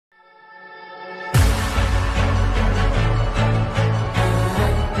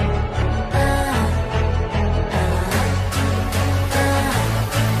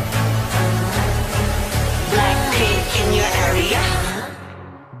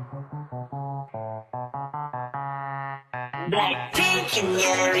Blackpink in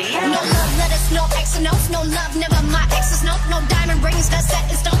your area. No love letters, no X and O's, no love, never my exes, no. No diamond rings, that's set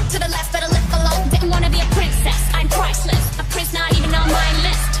in stone. To the left, better live alone. Didn't wanna be a princess, I'm priceless. A prince not even on my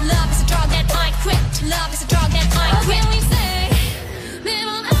list. Love is a drug that I quit. Love is a drug that I quit. What can we say?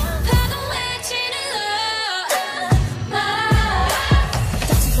 내맘 아파도 외치는 love.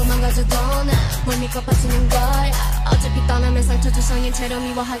 다시 도망가져도 널 믿고 버티는 걸. 어차피 떠나면 상처 주성인 채로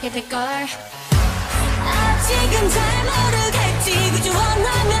미워하게 될걸. 아직은 잘 모르겠지. 굳이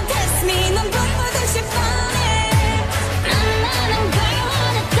원하면 test me. 넌 보여주실 뻔해. 나는 걸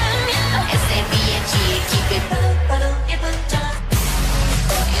원했다면 SABNG keep it 예쁜 점.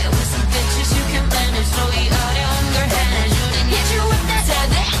 Yeah, with some bitches you can manage. 더 이 어려운 걸 해주는 Hit you with that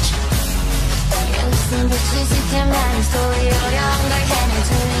savage. Yeah, with some bitches you can manage. 더 이 어려운 걸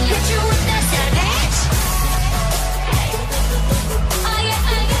해주는 Hit you with that savage. Oh yeah,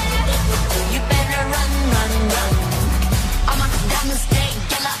 oh yeah. You better run, run, run. I'm a diamond stain,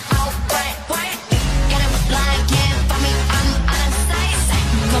 yellow, out, bright, bright. Get it with blind, can't find me, I'm out of sight.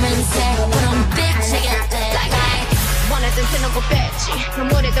 Come and say, put on bitch, take it like I 원하던 새놓고 뺐지.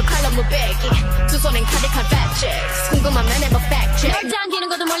 눈물에도 칼로 무배기. 두 손엔 가득한 fat chicks. 궁금하면 해봐 fact check. 널 당기는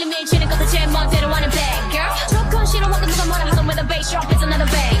것도 멀리 밀치는 것도 제 멋대로 하는 bad girl. 조건 싫어하고 누가 뭐라 하던 with a bass drop is another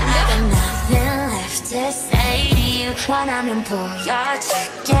bang. I've got nothing left to say to you. 원하면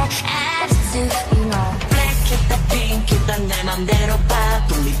보여줄게 attitude, you know. Black 했다 pink 했다 내 맘대로 봐.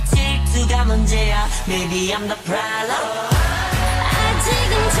 돌리 질투가 문제야. Maybe I'm the problem.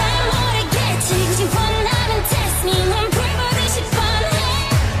 아직은 잘 모르겠지. 굳이 원하면 test me. 넌 불보듯이 뻔해.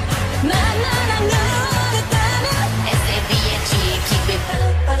 나는 원했다면 SABNG keep it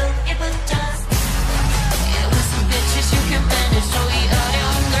예쁜 점. Yeah, with some bitches you can manage. 더 이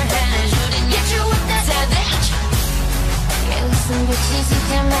어려운 걸 해주는 Hit you with that savage. Yeah, with some bitches you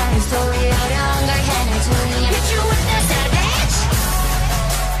can manage. 더 이 어려운 걸 해주는 Hit you with that savage.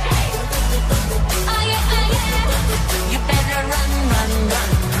 Oh yeah, oh yeah. You better run, run, run.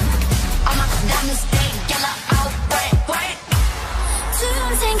 I'm a diamond stain, yellow, out, bright, bright.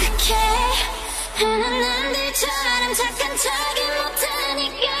 두번 생각해. 하는 남들처럼 착한 척이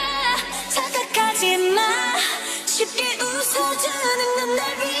못하니까 착각하지 마. 쉽게 웃어주는 건 날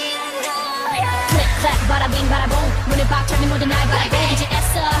위한 거야. 클릭 클릭 바라빙 바라봉. 문을 박차면 모든 날 바라보. 이제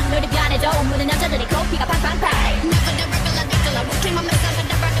애써 너를 변해도 모든 남자들이 코피가 팡팡팡. Never the regular regular. Who came on myself and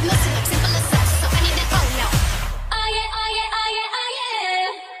never the missing like simple as sex. So I need it, oh no. Oh yeah, oh yeah, oh yeah, oh yeah.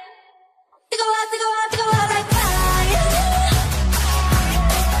 뜨거워 뜨거워 뜨거워 like fire.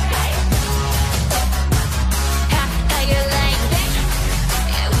 How you like that?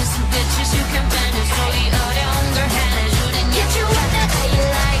 Yeah, with some bitches you can manage. 더 이 어려운 걸 해주는 Hit you with that, how you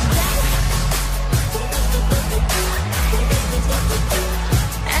like that?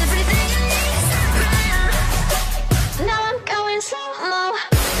 Everything you need is fire. Now I'm going slow-mo.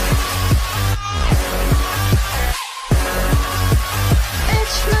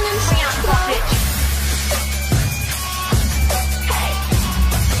 Bitch, running slow-mo.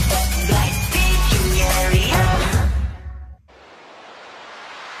 Blackpink in your area.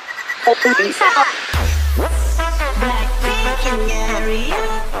 Blackpink in your area.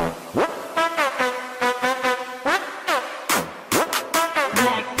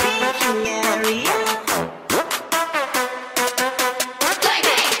 Blackpink in your area.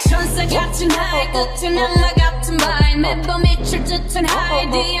 천사 같은 하이 끝은 악마 같은 바이 매번 미칠 듯한 하이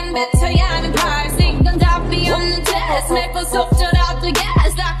DM 뱉어야만 price 이건 답이 없는 test 매번 속절하도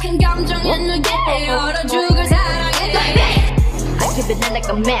yes 악한 감정에 누게 얼어 죽을 사랑해 I keep it lit like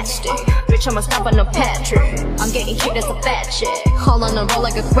a matchstick. Bitch, I'm a stop on no Patrick. I'm getting hit as a fat chick. All on the roll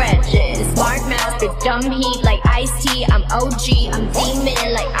like a graduate. Smart mouth, big dumb heat like iced tea. I'm OG, I'm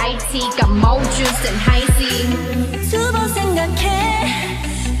demon like IT. Got more juice than high C. 두 번 생각해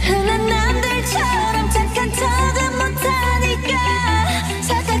흔한 남들처럼 착한 척은 못하니까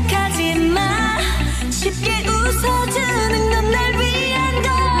착각하지 마 쉽게 웃어주는 건 날 위한 걸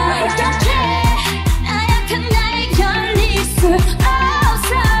어떡해 나약한 나의 견딜 수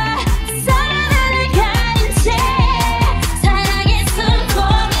없어 사랑을 가진 채 사랑의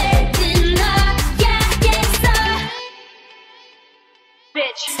손목에 든 너야겠어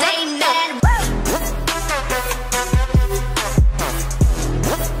Bitch, say that.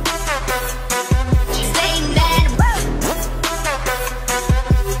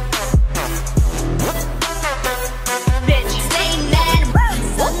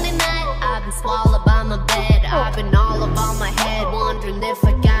 If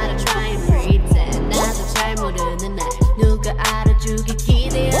I gotta try and pretend 나도 잘 모르는 날 누가 알아주길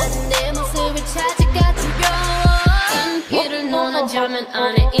기대하는 내 모습을 찾아가 두려워 길을 논하자면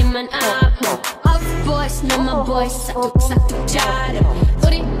안에 입만 아파 Of boys listen to my voice 싹둑싹둑 자름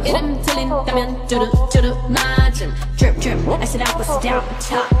우리 이름 들린다면 뚜루뚜루 맞음 Drip drip I sit out, bust it down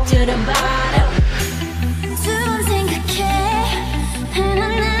top to the bottom 두 번 생각해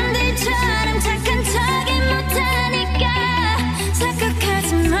난 남들처럼 착한 척이 못하니까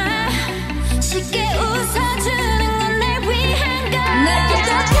착각하지 마 쉽게 웃어주는 건 날 위한 거야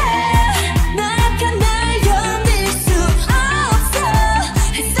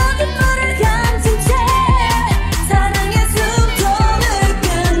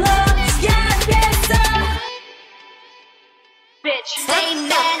Stay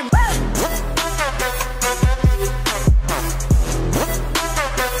mad.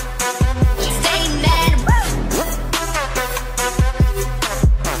 Stay mad.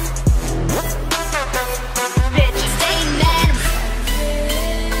 Bitch, stay mad.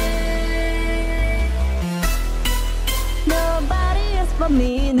 Nobody else but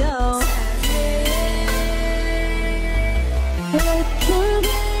me, no. Looking good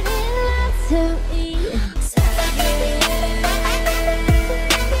enough to eat.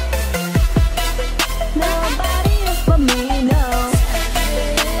 Nobody else but me, no.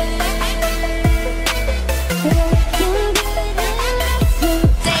 Looking good enough to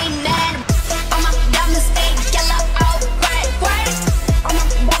Stay mad. On my diamonds, stay yellow, all bright, bright. On my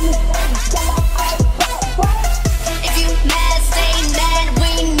diamonds, stay yellow, all bright, bright. If you mad, stay mad.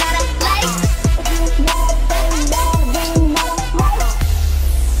 We not alike. If you mad, stay mad. We not alike.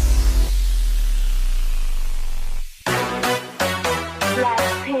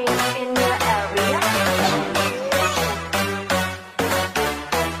 BLACKPINK in your area.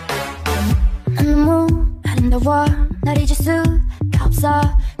 너무 아름다워 널 잊을 수가 없어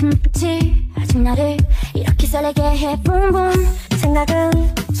눈빛이 아직 나를 이렇게 설레게 해 boom boom 생각은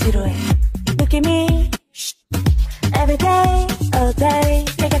지루해 느낌이 every day all day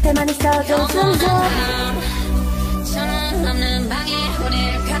내 곁에만 있어도 숨도 천원 넘는 방에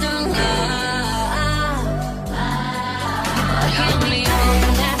우릴 가둔다 Only on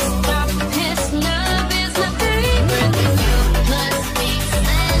that stop his love is my favorite You must be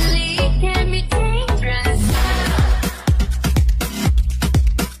slightly can be dangerous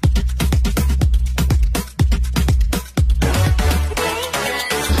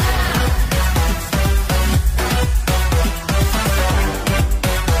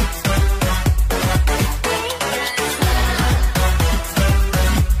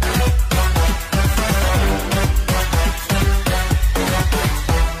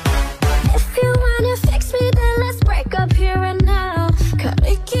If you wanna fix me then let's break up here and now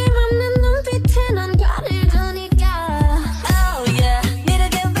가리낌 없는 눈빛에 넌 가를 두니까 Oh yeah, need to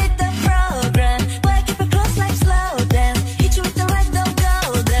get with the program. Boy, keep it close like slow dance. Hit you with the right, don't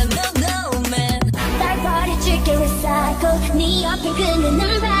go then, no man. 날 버려줄게 recycle 네 옆에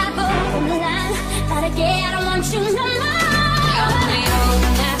그는 바보 오늘 난 다르게 I don't want you no more Only on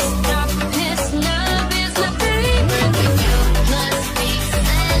that stop his love is my favorite You must be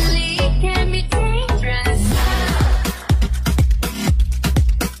slightly can be dangerous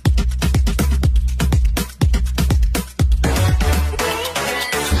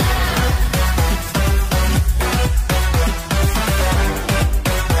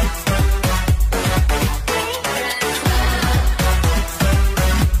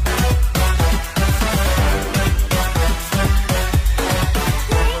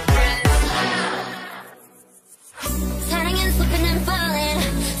사랑은 slipping and falling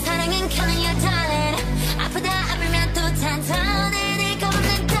사랑은 killing your darling 아프다 아프면 또 탄탄해 네가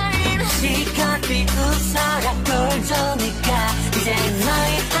없는 time 시간이 웃어라 꼴조니까 이제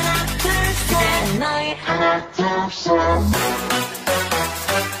너희 하나 둘셋 이제 너희 하나 둘셋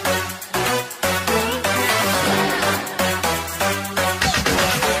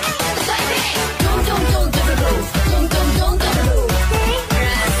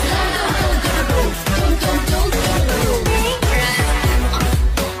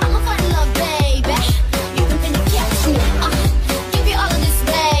I'm a funny love baby You can think you catch me Give you all of this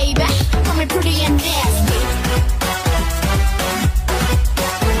baby Call me pretty and nasty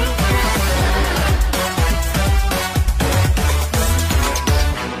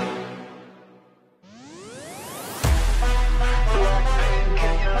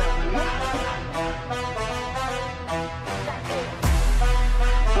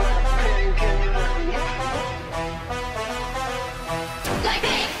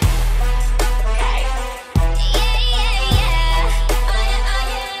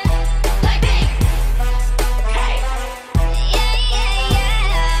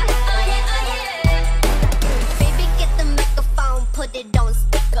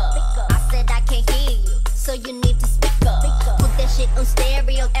shit on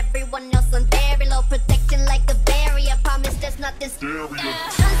stereo. Everyone else on very low. I'll protect you like a barrier. Promise there's nothing scary.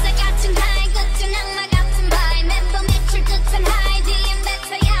 sunset 같은 high, 끝은 악마 같은 vibe. 매번 미칠 듯한 high, DM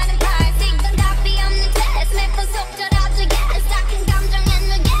뱉어야 하는 price. 이건 답이 없는 test, 매번 속절하지 guess. 삭힌 감정에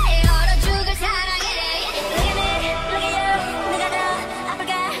누게 얼어 죽을 사랑해. Look at me, look at you. 누가 더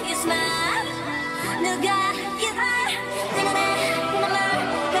아플까? You smile. 누가 you are. 내 눈에 그나마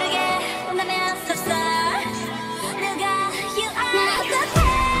그러게 본다면 so sorry. 누가 you are. 어떡해?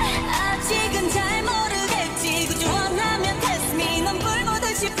 아직은 잘 모르겠지. 굳이 원하면 test me. 넌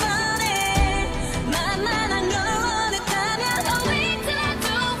불보듯이 뻔해. 만만한 걸 원했다면 Oh wait till I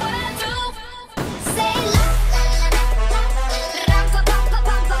do what I do. Say la la la la ram pa pa pa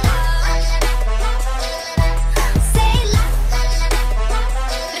pa pa la. Say la la la la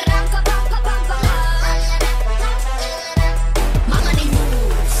ram pa pa pa pa pa la. My money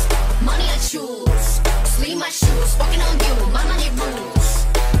moves, money I choose. Sleeve my shoes, walking on you. My money rules,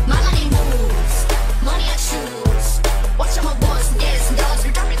 my money moves, money I choose. Watch out my ones, yes and does.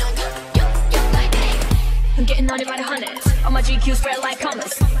 We're dropping on you like hey. I'm getting on it by the hundreds. All my GQ spread like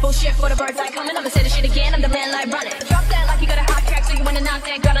commas. Bullshit for the birds like coming. I'ma say the shit again. I'm the man like running. Drop that like you got a hot track, so you wanna knock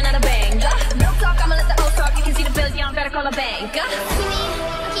that girl another bang. Real talk, I'ma let the old talk. You can see the bills, yeah, I'm better call a bank. See me,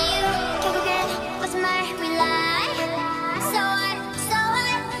 look at you. 결국엔 무슨 말 we lie. So what, so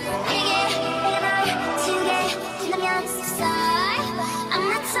what. 이게 내가 널 지우게 된다면 so sorry. I'm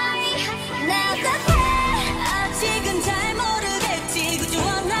not sorry. 내 어떡해. 아직은 잘 모르겠지. 굳이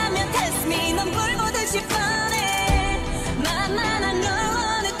원하면 test me. 넌 불보듯이 뻔해. 만만한 걸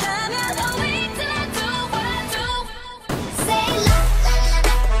원했다면 Oh wait till I do what I do. Say la la la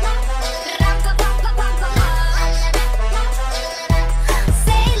la ram pa pa pa pa pa la.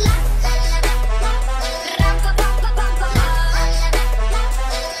 Say la la la la ram pa pa pa pa pa la.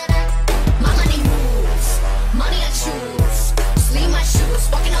 My money moves, money I choose. Sleeve my shoes,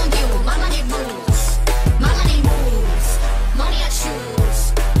 walking on you. My money rules, my money moves, money I choose.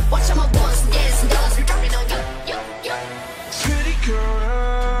 Watch out my ones, yes and does. We're dropping on you. Pretty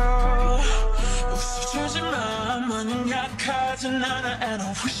girl 웃어주지만 많은 약하진 않아 and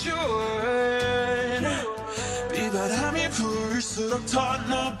I wish you would 비바람이 불수록 더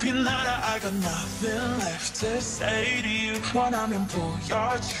높이 날아 I got nothing left to say to you 원하면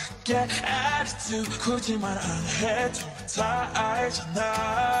보여줄게 attitude 굳이 말 안 해도 다 알잖아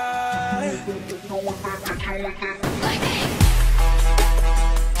Like hey.